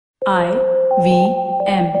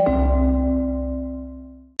IVM.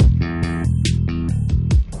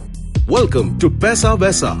 Welcome to Paisa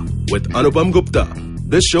Vaisa with Anupam Gupta.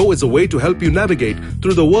 This show is a way to help you navigate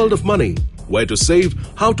through the world of money, where to save,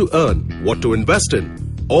 how to earn, what to invest in.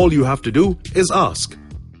 All you have to do is ask.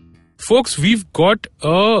 Folks, we've got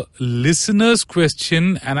a listener's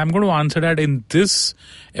question and I'm going to answer that in this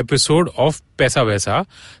episode of Paisa Vaisa.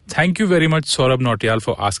 Thank you very much, Saurabh Nautiyal,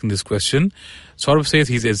 for asking this question. Saurabh says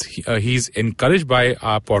he's encouraged by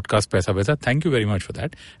our podcast Paisa Vaisa. Thank you very much for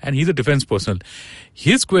that. And he's a defense personnel.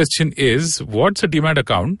 His question is, what's a Demat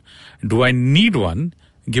account? Do I need one?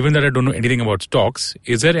 Given that I don't know anything about stocks,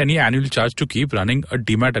 is there any annual charge to keep running a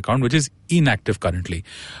Demat account which is inactive currently?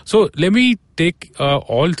 So let me take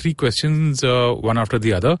all three questions one after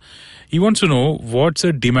the other. He wants to know, what's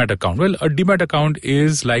a Demat account? Well, a Demat account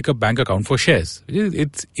is like a bank account for shares.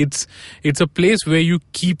 It's a place where you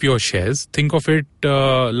keep your shares. Think of it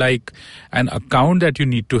like an account that you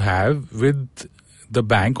need to have with the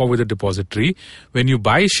bank or with a depository. When you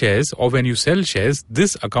buy shares or when you sell shares,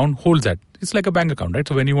 this account holds that. It's like a bank account, right?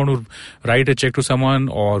 So when you want to write a check to someone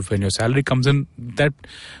or when your salary comes in,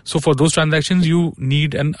 so for those transactions, you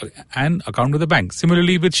need an account with the bank.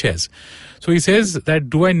 Similarly with shares. So he says that,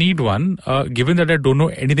 do I need one, given that I don't know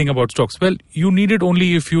anything about stocks? Well, you need it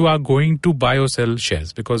only if you are going to buy or sell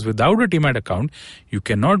shares, because without a Demat account, you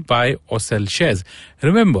cannot buy or sell shares.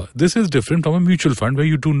 Remember, this is different from a mutual fund where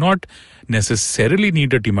you do not necessarily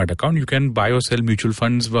need a Demat account. You can buy or sell mutual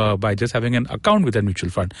funds by just having an account with a mutual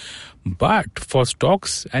fund. But for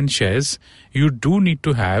stocks and shares, you do need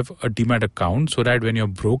to have a Demat account so that when your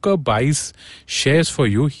broker buys shares for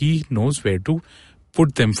you, he knows where to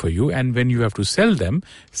put them for you. And when you have to sell them,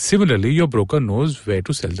 similarly, your broker knows where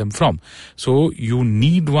to sell them from. So you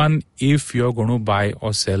need one if you're going to buy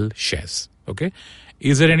or sell shares. Okay.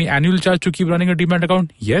 Is there any annual charge to keep running a Demat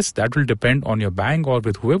account? Yes, that will depend on your bank or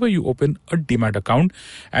with whoever you open a Demat account,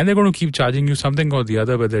 and they're going to keep charging you something or the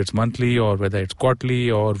other, whether it's monthly or whether it's quarterly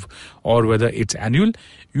or whether it's annual.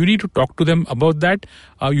 You need to talk to them about that.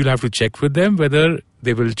 You'll have to check with them whether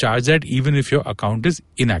they will charge that even if your account is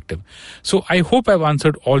inactive. So I hope I've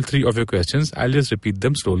answered all three of your questions. I'll just repeat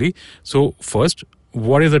them slowly. So first,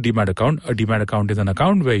 what is a Demat account? A Demat account is an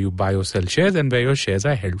account where you buy or sell shares and where your shares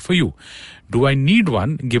are held for you. Do I need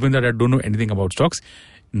one, given that I don't know anything about stocks?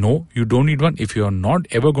 No, you don't need one if you're not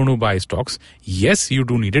ever going to buy stocks. Yes, you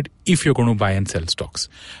do need it if you're going to buy and sell stocks.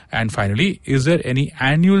 And finally, is there any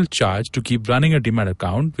annual charge to keep running a Demat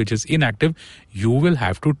account which is inactive? You will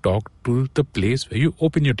have to talk to the place where you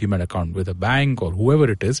open your Demat account with a bank or whoever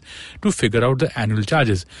it is to figure out the annual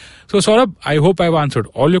charges. So Saurabh, I hope I've answered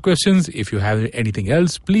all your questions. If you have anything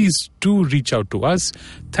else, please do reach out to us.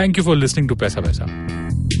 Thank you for listening to Paisa Vaisa.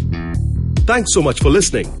 Thanks so much for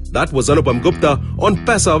listening. That was Anupam Gupta on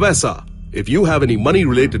Paisa Vaisa. If you have any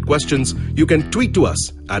money-related questions, you can tweet to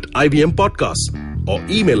us at IVM Podcasts or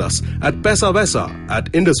email us at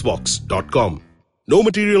paisavaisa@indusvox.com. No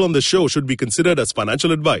material on the show should be considered as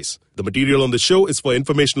financial advice. The material on the show is for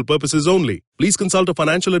informational purposes only. Please consult a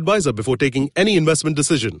financial advisor before taking any investment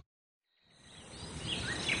decision.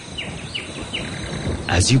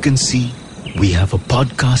 As you can see, we have a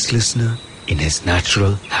podcast listener in his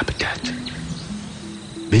natural habitat.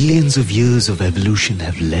 Billions of years of evolution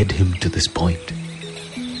have led him to this point.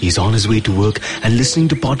 He's on his way to work, and listening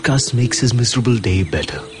to podcasts makes his miserable day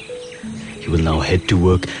better. He will now head to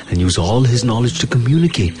work and use all his knowledge to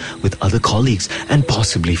communicate with other colleagues and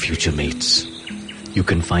possibly future mates. You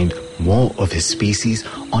can find more of his species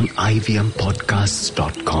on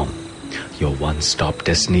ivmpodcasts.com, your one-stop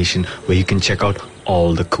destination where you can check out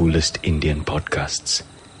all the coolest Indian podcasts.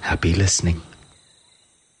 Happy listening.